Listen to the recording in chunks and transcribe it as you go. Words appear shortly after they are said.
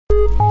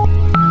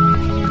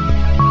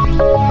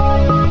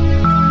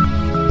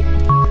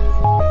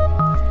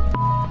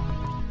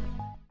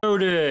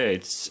there,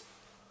 it's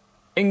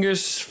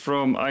Ingus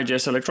from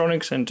IGS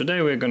Electronics, and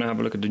today we're going to have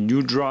a look at the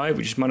new drive,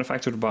 which is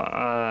manufactured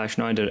by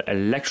Schneider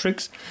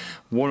Electric,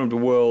 one of the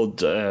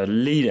world's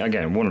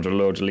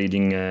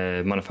leading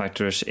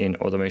manufacturers in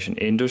automation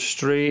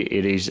industry.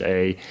 It is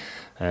a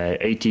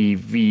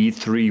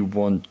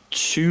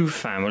ATV312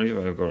 family,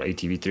 or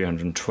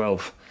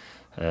ATV312.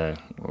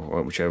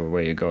 Whichever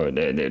way you go,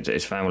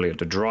 this family of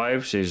the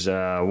drives is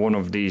one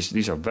of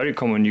these are very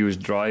common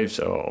used drives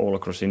all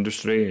across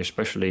industry,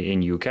 especially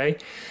in UK.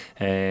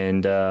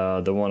 And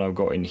the one I've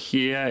got in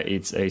here,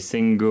 it's a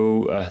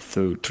single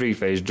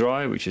three-phase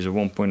drive, which is a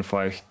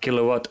 1.5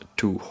 kilowatt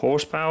 2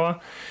 horsepower.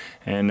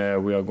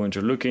 And we are going to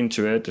look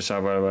into it to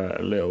have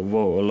a little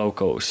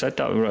local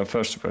setup.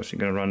 First you're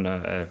going to run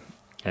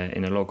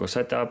in a local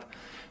setup,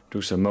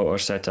 do some motor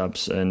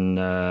setups, and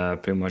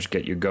pretty much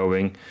get you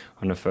going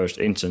on the first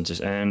instances,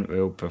 and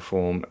we'll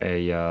perform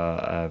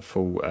a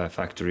full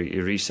factory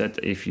reset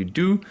if you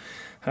do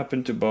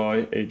happen to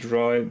buy a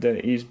drive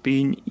that is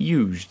being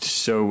used.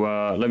 So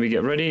let me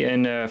get ready,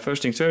 and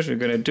first things first we're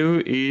going to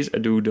do is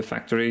do the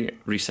factory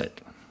reset.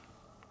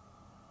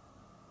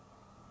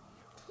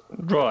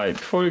 Right,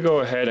 before we go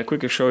ahead, I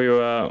quickly show you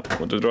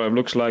what the drive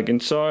looks like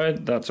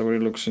inside. That's how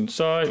it looks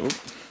inside. Oop.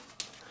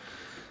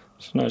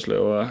 It's a nice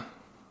little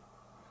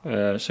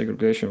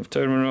segregation of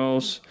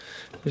terminals.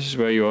 This is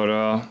where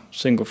your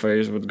single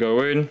phase would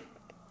go in.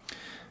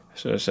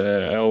 So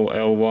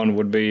L1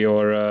 would be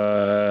your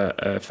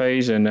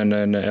phase, and then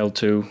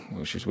L2,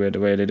 which is where the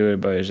way they do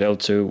it, but is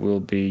L2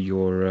 will be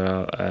your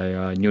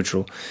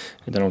neutral.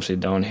 And then obviously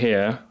down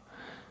here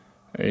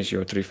is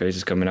your three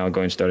phases coming out,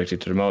 going directly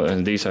to the remote,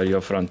 and these are your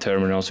front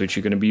terminals, which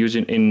you're going to be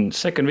using in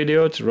second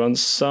video to run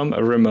some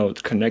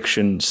remote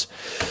connections.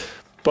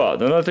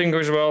 But another thing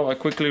as well, I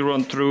quickly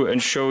run through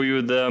and show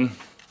you the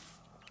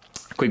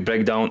quick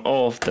breakdown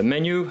of the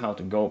menu, how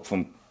to go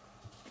from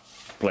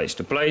place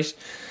to place.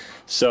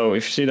 So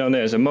if you see down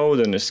there is a mode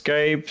and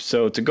escape.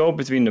 So to go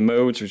between the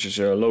modes, which is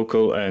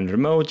local and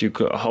remote, you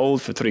could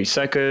hold for 3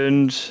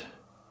 seconds.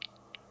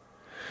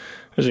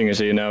 As you can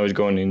see now, it's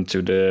going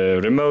into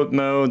the remote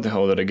mode.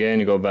 Hold it again,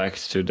 you go back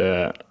to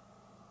the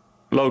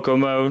local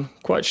mode.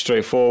 Quite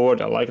straightforward,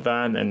 I like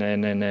that. And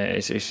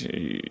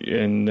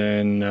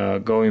then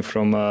going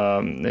from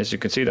as you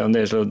can see down there,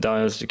 there's little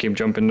dials to keep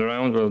jumping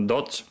around, little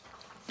dots,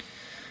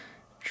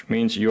 which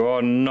means you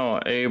are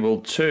not able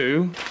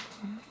to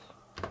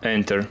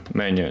enter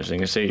menu. As you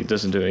can see, it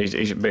doesn't do it.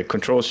 It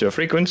controls your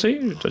frequency,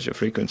 it does your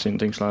frequency and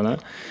things like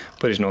that,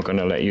 but it's not going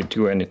to let you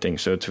do anything.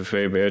 So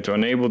to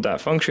enable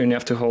that function, you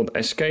have to hold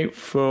escape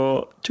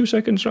for 2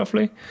 seconds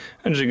roughly,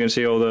 and as you can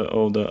see, all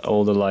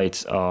the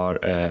lights are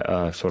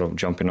sort of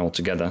jumping all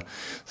together.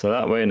 So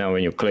that way, now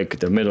when you click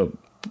the middle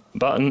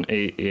button,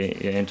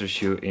 it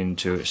enters you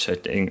into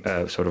setting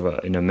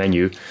in a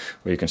menu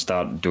where you can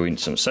start doing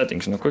some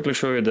settings. And I'll quickly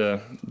show you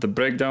the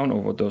breakdown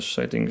of what those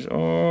settings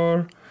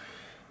are.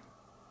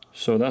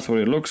 So that's what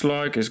it looks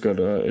like. It's got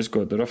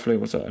roughly,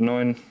 what's that,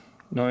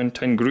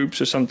 9-10 groups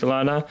or something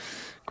like that.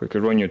 Quickly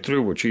run you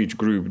through what each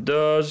group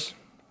does.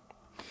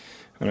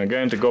 And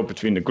again, to go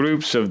between the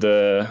groups of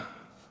the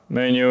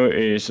menu,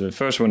 is the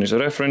first one is a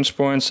reference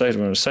point,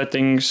 second one is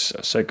settings,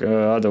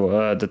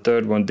 the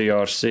third one,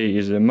 DRC,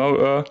 is the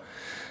motor.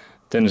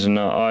 Then there's an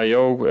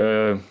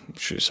IO,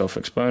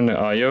 self-explanatory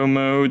IO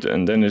mode,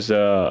 and then there's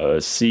a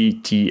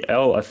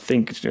CTL, I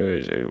think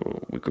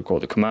we could call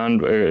it the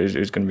command,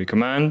 it's going to be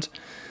command,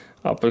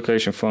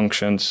 application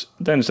functions,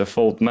 then there's a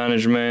fault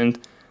management,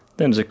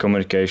 then there's a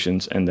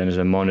communications, and then there's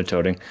a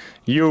monitoring.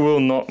 You will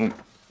not,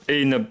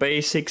 in a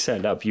basic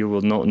setup, you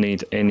will not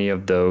need any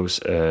of those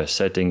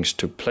settings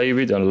to play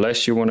with,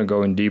 unless you want to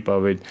go in deeper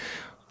with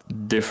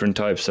different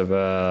types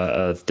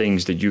of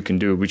things that you can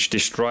do, which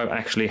this drive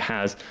actually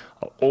has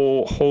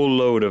a whole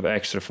load of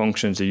extra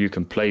functions that you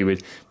can play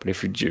with. But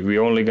if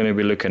we're only going to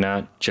be looking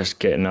at just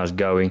getting us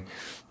going,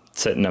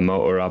 setting a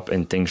motor up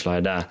and things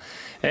like that.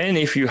 And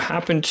if you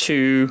happen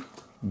to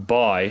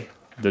buy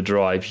the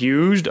drive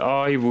used,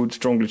 I would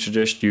strongly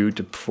suggest you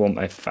to perform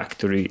a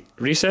factory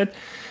reset,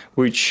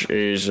 which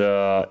is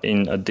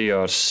in a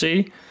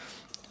DRC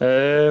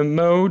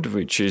mode,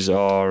 which is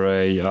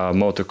our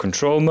motor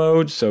control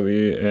mode. So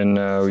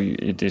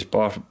it is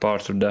part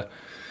of the,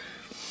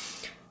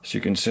 as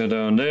you can see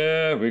down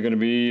there, we're going to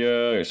be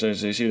so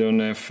as you see down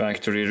there,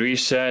 factory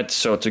reset.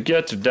 So to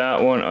get to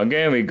that one,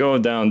 again we go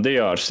down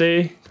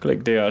DRC,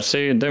 click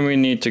DRC, and then we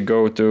need to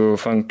go to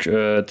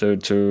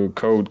to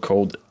code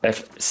called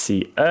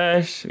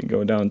FCS. We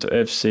go down to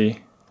FCS.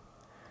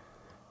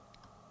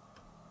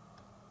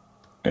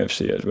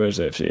 Where's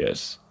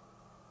FCS?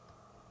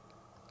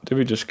 Did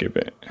we just skip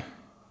it?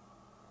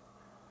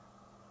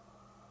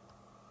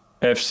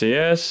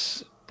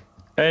 FCS,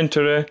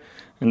 enter it,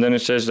 and then it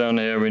says down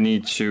here we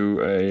need to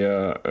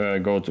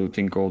go to a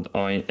thing called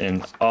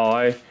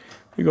INI.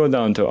 We go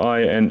down to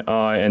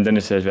INI, and then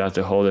it says we have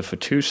to hold it for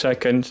 2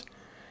 seconds.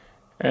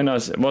 And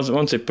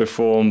once it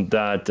performed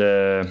that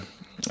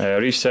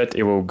reset,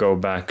 it will go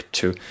back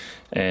to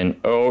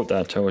NO.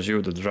 That tells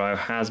you the drive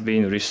has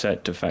been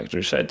reset to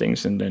factory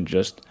settings, and then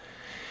just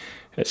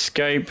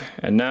escape,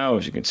 and now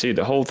as you can see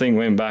the whole thing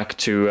went back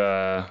to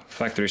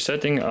factory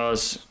setting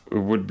as it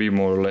would be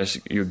more or less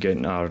you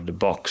getting out of the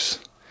box.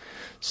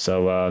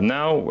 So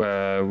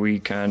now we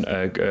can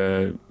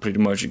pretty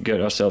much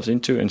get ourselves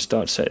into and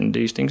start setting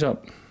these things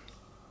up.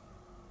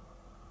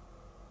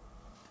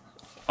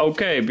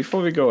 Okay,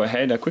 before we go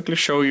ahead, I'll quickly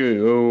show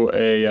you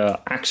a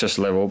access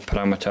level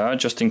parameter,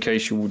 just in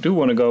case you do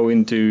want to go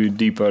into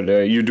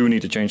deeper. You do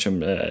need to change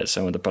some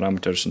of the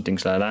parameters and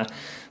things like that.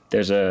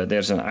 There's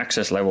an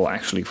access level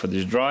actually for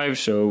this drive.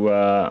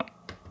 So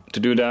to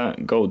do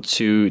that, go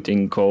to a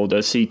thing called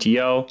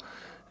CTL,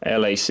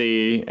 LAC,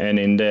 and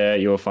in there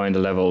you'll find the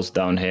levels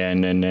down here.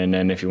 And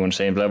then if you want to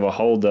save level,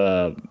 hold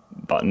the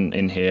button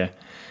in here.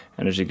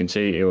 And as you can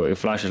see, it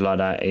flashes like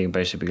that. It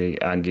basically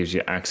gives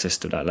you access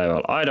to that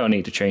level. I don't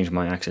need to change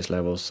my access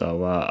level,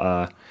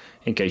 so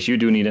in case you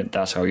do need it,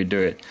 that's how you do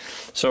it.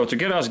 So to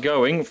get us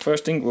going,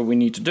 first thing what we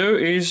need to do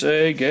is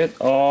get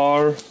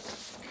our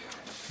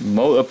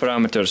motor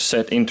parameters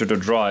set into the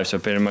drive. So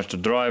pretty much the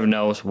drive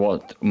knows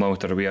what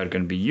motor we are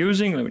going to be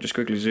using. Let me just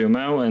quickly zoom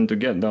out, and to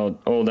get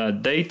all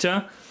that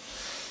data,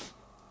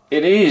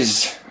 it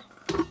is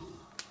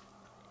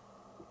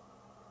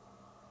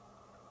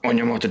on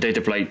your motor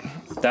data plate.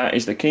 That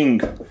is the king,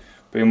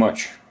 pretty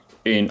much,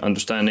 in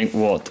understanding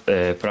what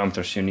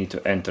parameters you need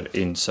to enter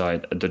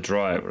inside the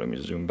drive. Let me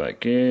zoom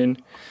back in.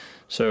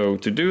 So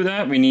to do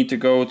that, we need to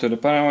go to the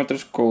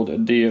parameters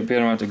called the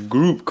parameter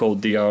group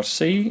called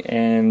DRC,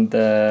 and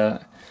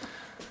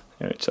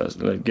it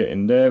says let's get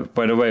in there.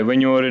 By the way,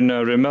 when you're in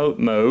a remote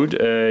mode,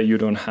 you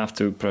don't have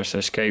to press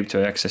escape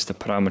to access the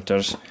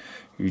parameters.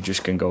 You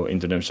just can go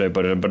into them. So,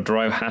 but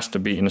drive has to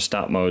be in a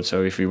start mode.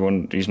 So if you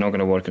want, it's not going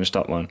to work in a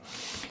start one.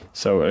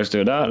 So let's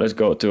do that. Let's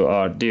go to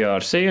our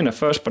DRC, and the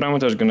first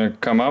parameter is going to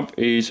come up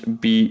is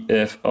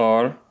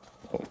BFR.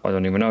 I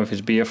don't even know if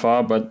it's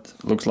BFR, but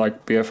looks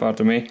like BFR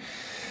to me.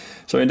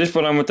 So in this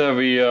parameter,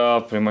 we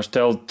pretty much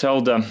tell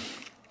the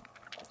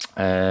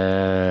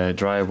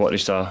drive what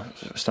is the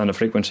standard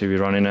frequency we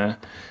run in there,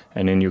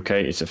 and in UK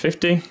it's a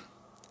 50.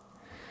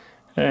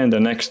 And the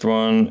next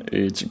one,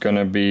 it's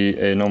gonna be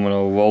a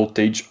nominal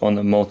voltage on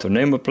the motor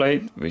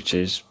nameplate, which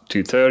is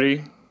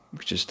 230,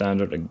 which is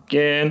standard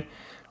again.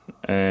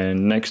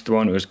 And next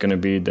one is gonna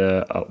be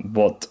the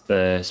watt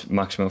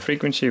maximum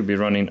frequency. We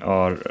running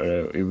our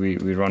we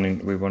want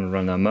to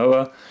run our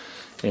mower.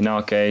 In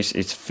our case,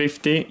 it's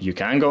 50. You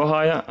can go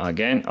higher.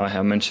 Again, I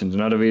have mentioned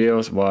in other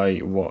videos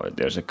why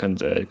there's a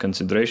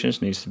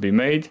considerations needs to be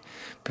made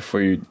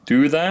before you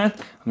do that.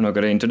 I'm not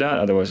going into that,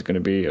 otherwise I'm going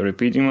to be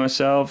repeating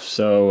myself.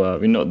 So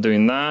we're not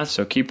doing that.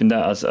 So keeping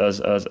that as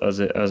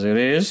it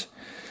is.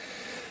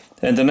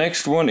 And the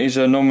next one is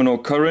a nominal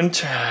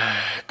current.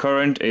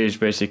 Current is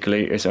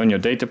basically it's on your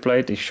data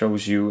plate. It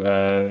shows you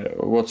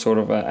what sort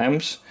of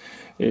amps.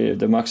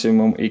 The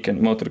maximum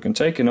motor can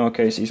take. In our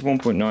case is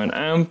 1.9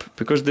 amp.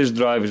 Because this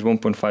drive is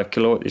 1.5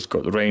 kilowatt, it's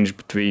got range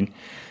between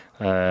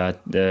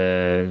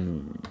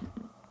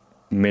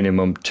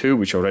minimum 2,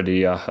 which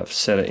already I have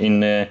set it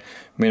in there,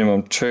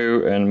 minimum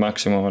 2, and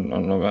maximum, I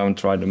haven't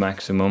tried the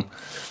maximum.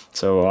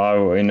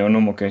 So in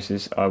normal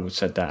cases I would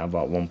set that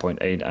about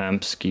 1.8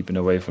 amps, keeping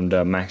away from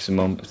the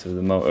maximum, so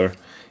the motor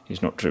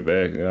is not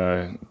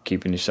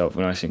keeping yourself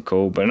nice and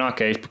cool. But in our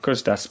case,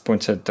 because that's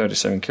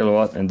 0.37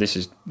 kilowatt and this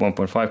is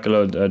 1.5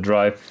 kilowatt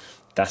drive,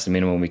 that's the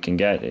minimum we can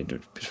get.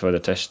 For the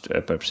test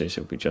purposes,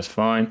 it'll be just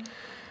fine.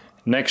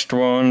 Next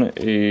one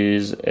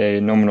is a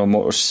nominal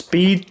motor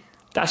speed.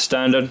 That's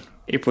standard.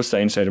 It puts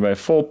that inside about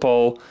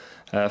 4-pole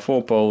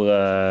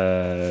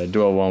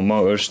dual one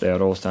motors. They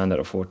are all standard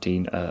at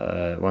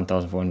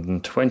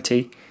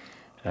 1420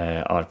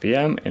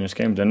 RPM. In this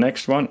game, the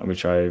next one,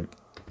 which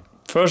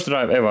first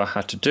drive ever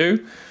had to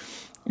do,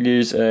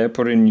 is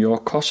put in your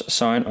COS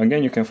sign.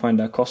 Again, you can find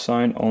that COS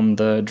sign on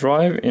the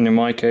drive. In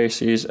my case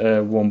is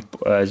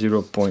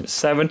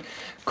 0.7.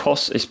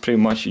 COS is pretty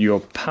much your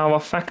power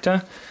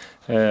factor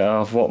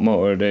of what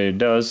motor it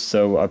does.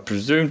 So I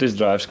presume this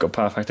drive's got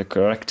power factor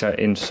corrector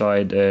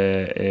inside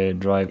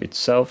drive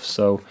itself,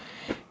 so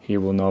he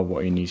will know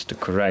what he needs to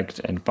correct.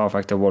 And power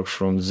factor works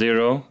from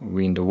 0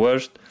 being the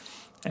worst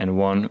and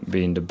 1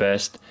 being the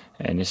best,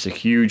 and it's a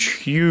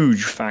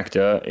huge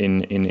factor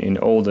in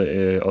all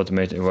the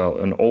automated, well,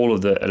 in all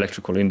of the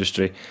electrical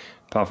industry.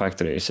 Power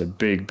factor is a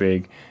big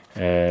thing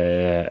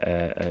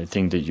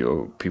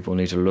that people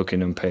need to look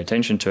in and pay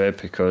attention to it,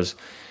 because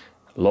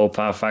low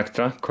power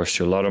factor costs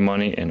you a lot of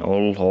money and a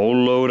whole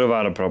load of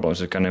other problems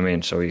that come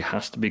in. So it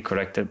has to be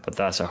corrected, but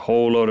that's a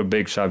whole lot of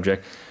big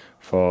subject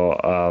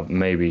for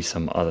maybe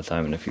some other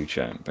time in the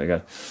future.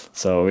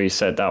 So we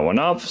set that one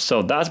up.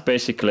 So that's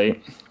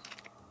basically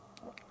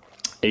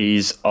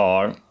is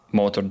our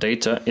motor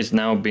data is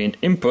now being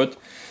input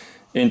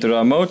into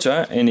our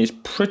motor and is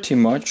pretty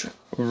much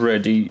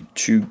ready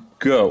to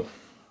go.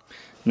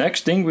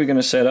 Next thing we're going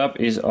to set up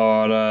is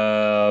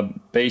our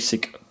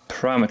basic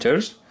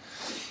parameters,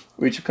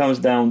 which comes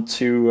down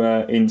to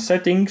in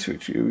settings,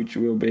 which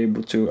we'll be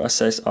able to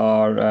assess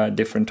our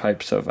different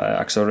types of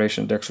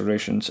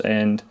accelerations,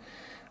 and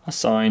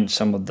assign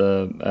some of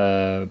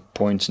the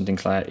points and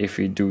things like that if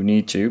you do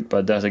need to,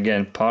 but that's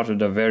again part of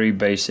the very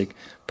basic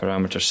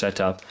parameter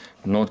setup.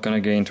 I'm not going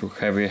to get into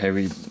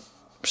heavy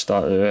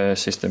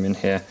system in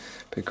here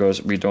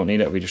because we don't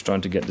need it. We're just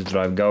trying to get the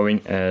drive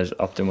going as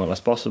optimal as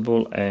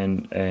possible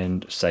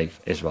and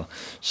safe as well.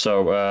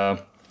 So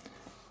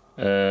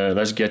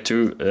let's get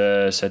to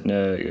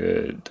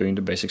doing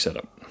the basic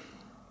setup.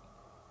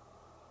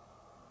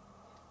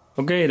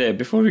 Okay there,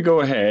 before we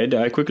go ahead,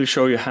 I quickly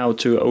show you how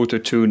to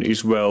auto-tune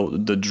as well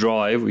the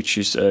drive, which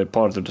is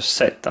part of the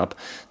setup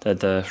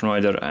that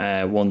Schneider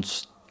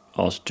wants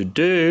us to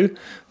do.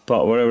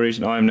 But for whatever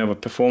reason, I've never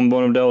performed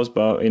one of those,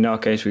 but in our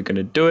case we're going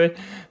to do it.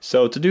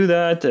 So to do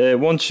that,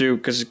 once you,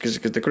 because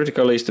the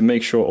critical is to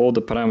make sure all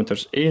the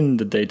parameters in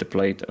the data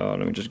plate, let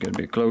me just get a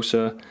bit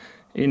closer,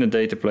 in the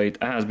data plate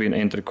has been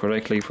entered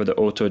correctly for the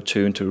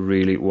auto-tune to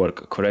really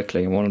work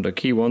correctly. And one of the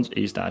key ones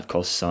is that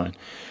cost sign.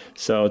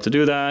 So to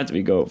do that,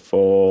 we go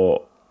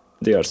for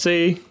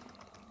DRC,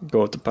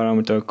 go to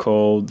parameter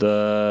called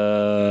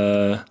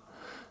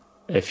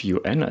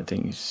FUN, I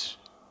think is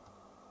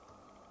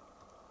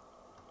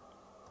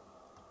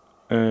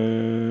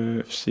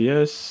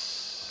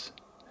FCS.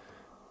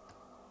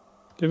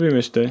 Did we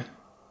miss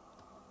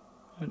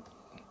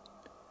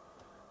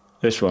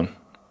this one?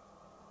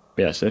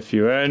 Yes,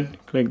 FUN,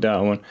 click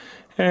that one,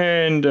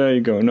 and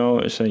you go,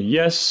 no, say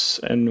yes,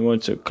 and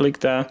once you click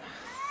that,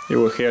 you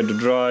will hear the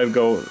drive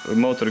go, the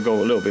motor go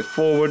a little bit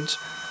forwards,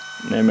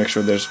 and make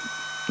sure there's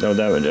no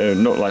damage,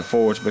 not like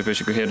forwards, but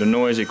you can hear the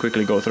noise. You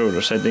quickly go through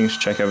the settings,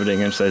 check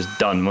everything, and it says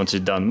done. Once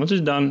it's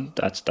done,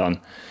 that's done.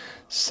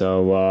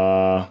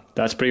 So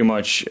that's pretty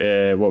much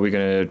what we're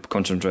going to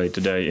concentrate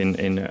today in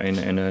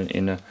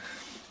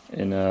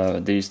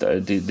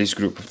this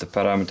group of the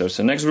parameters.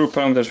 The next group of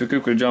parameters we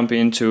quickly jump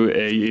into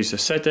is the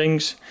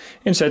settings.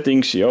 In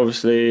settings,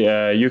 obviously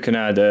you can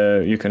add,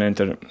 you can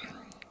enter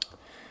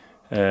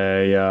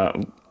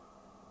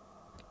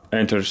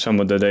enter some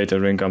of the data.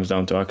 Ring comes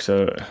down to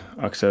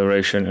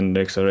acceleration, and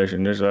the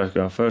acceleration is like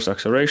our first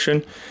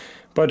acceleration.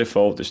 By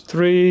default is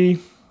 3.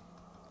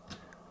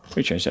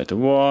 We change that to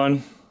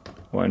 1.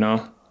 Why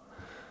not?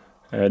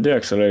 The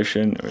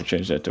acceleration, we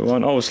change that to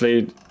 1.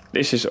 Obviously,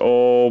 this is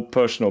all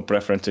personal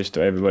preferences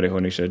to everybody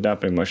who needs it. That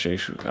pretty much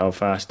is how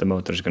fast the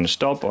motor is going to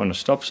stop on the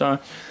stop sign.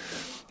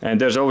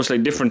 And there's obviously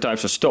different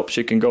types of stops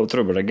you can go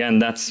through, but again,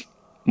 that's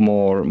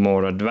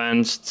more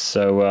advanced.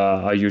 So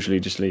I usually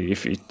just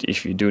leave,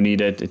 if you do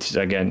need it, it's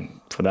again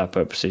for that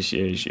purposes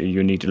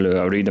you need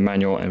to read the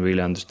manual and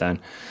really understand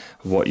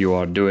what you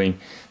are doing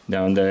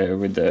down there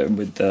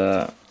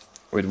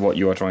with what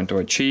you are trying to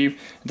achieve.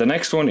 The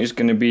next one is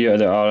going to be our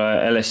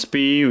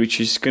LSP, which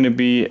is going to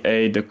be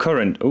the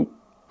current.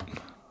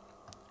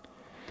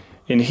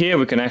 In here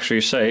we can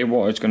actually say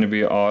what is going to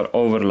be our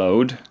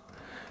overload.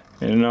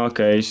 In our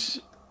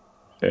case,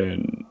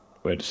 wait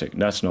a second,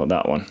 that's not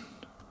that one.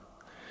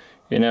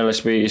 In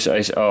LSP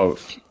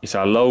it's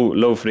a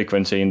low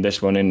frequency. In this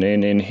one,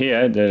 in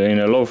here, in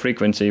a low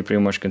frequency, you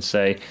pretty much can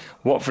say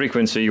what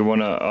frequency you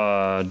want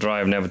to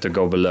drive never to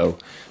go below.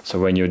 So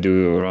when you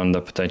do run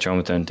the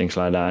potentiometer and things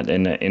like that,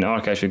 in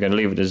our case, we're going to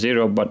leave it at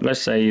 0. But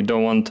let's say you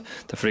don't want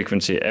the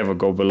frequency ever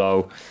go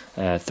below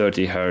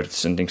 30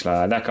 hertz and things like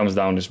that. That comes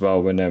down as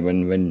well when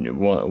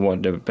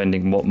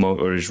depending what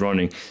motor is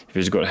running. If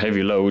it's got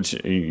heavy loads,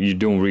 you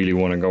don't really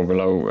want to go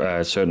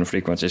below certain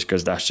frequencies,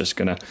 because that's just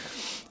gonna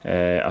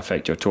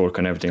affect your torque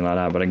and everything like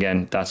that. But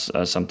again, that's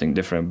something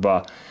different.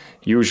 But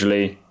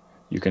usually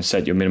you can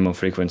set your minimum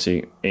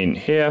frequency in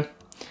here.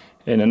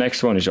 And the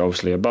next one is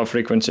obviously above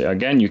frequency.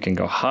 Again, you can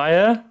go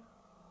higher,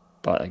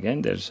 but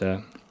again, there's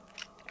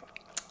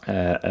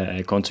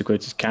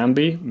consequences. Can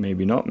be,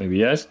 maybe not, maybe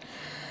yes.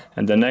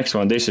 And the next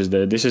one, this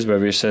is where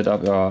we set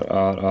up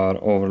our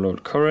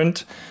overload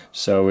current.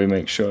 So we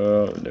make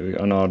sure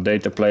that on our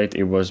data plate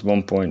it was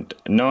 1.9.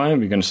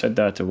 We're going to set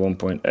that to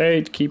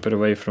 1.8. Keep it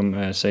away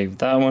from save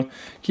that one.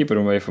 Keep it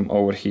away from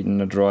overheating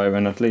the drive,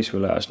 and at least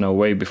will let us know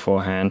way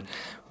beforehand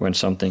when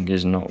something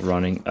is not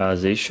running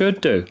as it should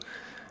do.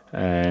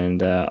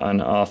 And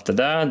after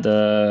that,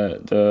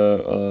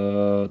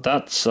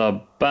 that's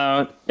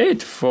about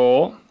it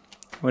for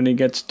when it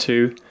gets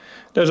to.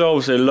 There's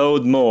obviously a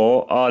load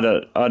more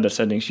other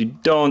settings. You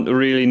don't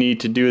really need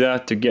to do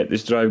that to get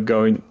this drive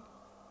going,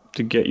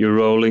 to get you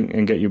rolling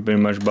and get you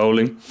pretty much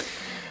bowling.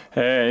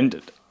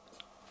 And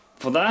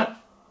for that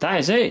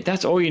is it.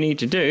 That's all you need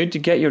to do to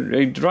get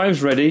your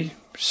drives ready,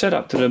 set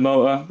up to the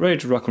motor, ready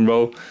to rock and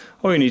roll.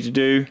 All you need to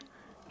do,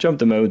 jump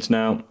the modes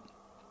now,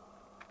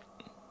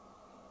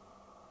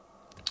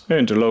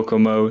 into local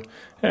mode,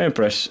 and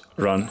press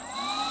run.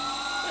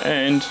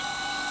 And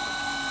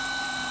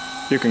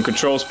you can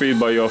control speed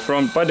by your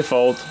front. By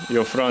default,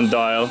 your front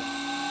dial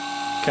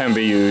can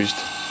be used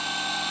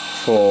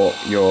for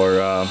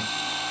your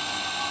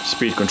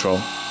speed control.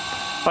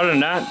 Other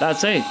than that,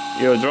 that's it.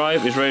 Your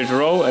drive is ready to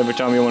roll. Every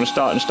time you want to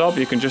start and stop,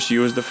 you can just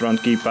use the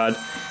front keypad.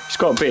 It's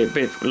got a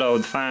bit low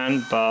the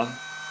fan, but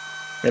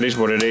it is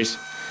what it is.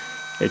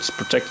 It's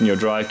protecting your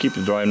drive, keep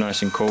the drive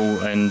nice and cool,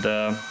 and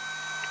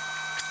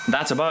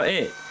that's about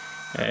it.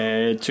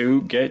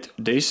 to get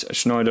this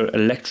Schneider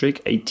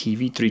Electric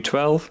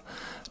ATV312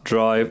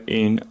 drive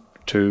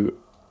into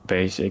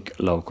basic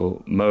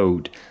local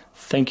mode.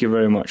 Thank you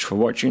very much for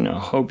watching. I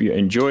hope you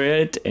enjoy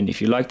it, and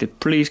if you liked it,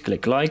 please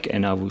click like,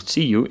 and I will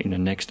see you in the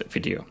next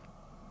video.